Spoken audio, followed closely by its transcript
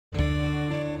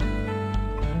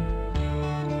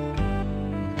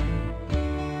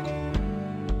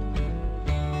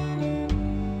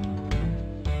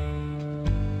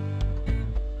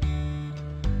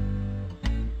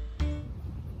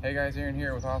Hey guys, Aaron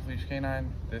here with Off Leash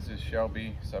Canine. This is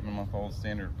Shelby, 7-month-old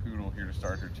standard poodle, here to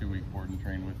start her 2-week board and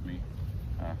train with me.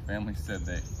 Family said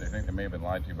they think they may have been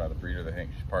lied to by the breeder. They think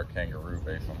she's part kangaroo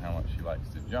based on how much she likes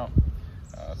to jump.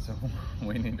 So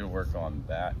we need to work on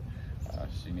that.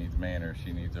 She needs manners,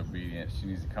 she needs obedience, she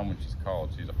needs to come when she's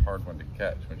called. She's a hard one to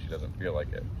catch when she doesn't feel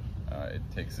like it. It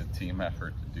takes a team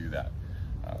effort to do that.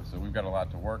 So we've got a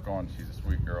lot to work on. She's a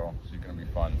sweet girl, she's gonna be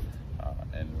fun.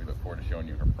 And we look forward to showing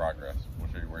you her progress. We'll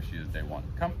show you where she is day one.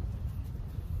 Come.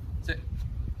 Sit.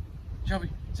 Shelby,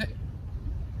 sit.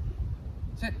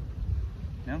 Sit.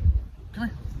 Down. Come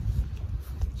here.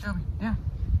 Shelby, down.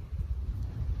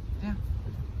 Down.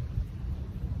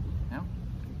 Down.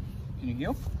 Can you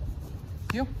heel?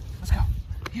 Heel. Let's go.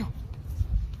 Heel.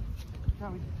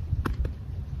 Shelby.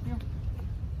 Heel.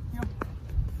 Heel.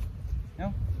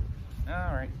 Heel.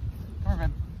 All right. Come here,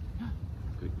 babe.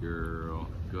 Good girl.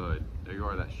 Good. There you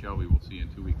are. That's Shelby. We'll see you in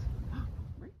 2 weeks.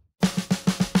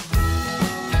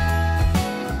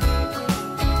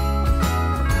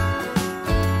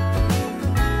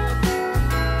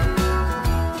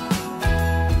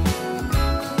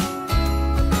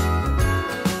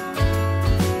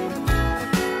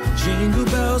 Jingle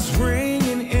bells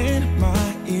ringing in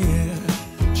my ear.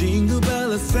 Jingle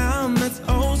bell, a sound that's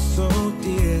oh so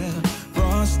dear.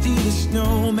 Frosty the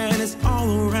snowman is all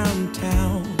around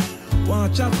town.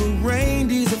 Watch out for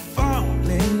reindeers are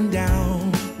falling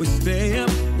down. We stay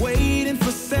up waiting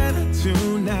for Santa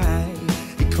tonight.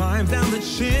 He climbs down the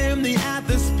chimney at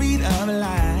the speed of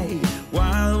light,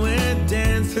 while we're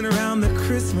dancing around the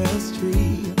Christmas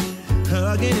tree,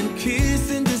 hugging and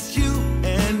kissing just you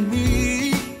and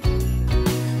me.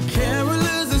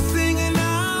 Carolers are singing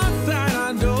outside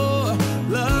our door,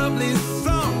 lovely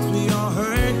songs we all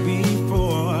heard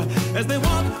before, as they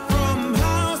walk from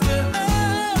house to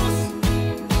house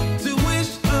to wish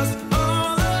us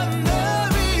all a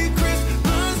Merry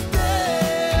Christmas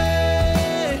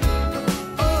Day.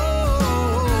 Oh,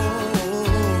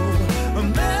 a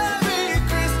Merry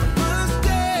Christmas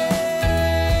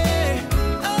Day.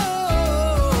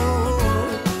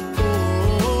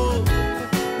 Oh,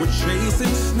 we're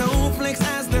chasing snowflakes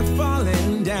as they're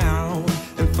falling down,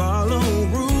 and follow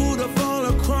Rudolph all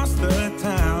across the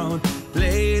town.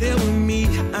 Later we meet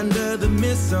under the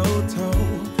mistletoe,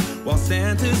 while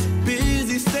Santa's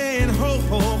busy saying ho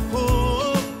ho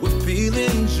ho. We're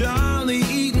feeling jolly,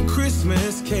 eating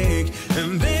Christmas cake and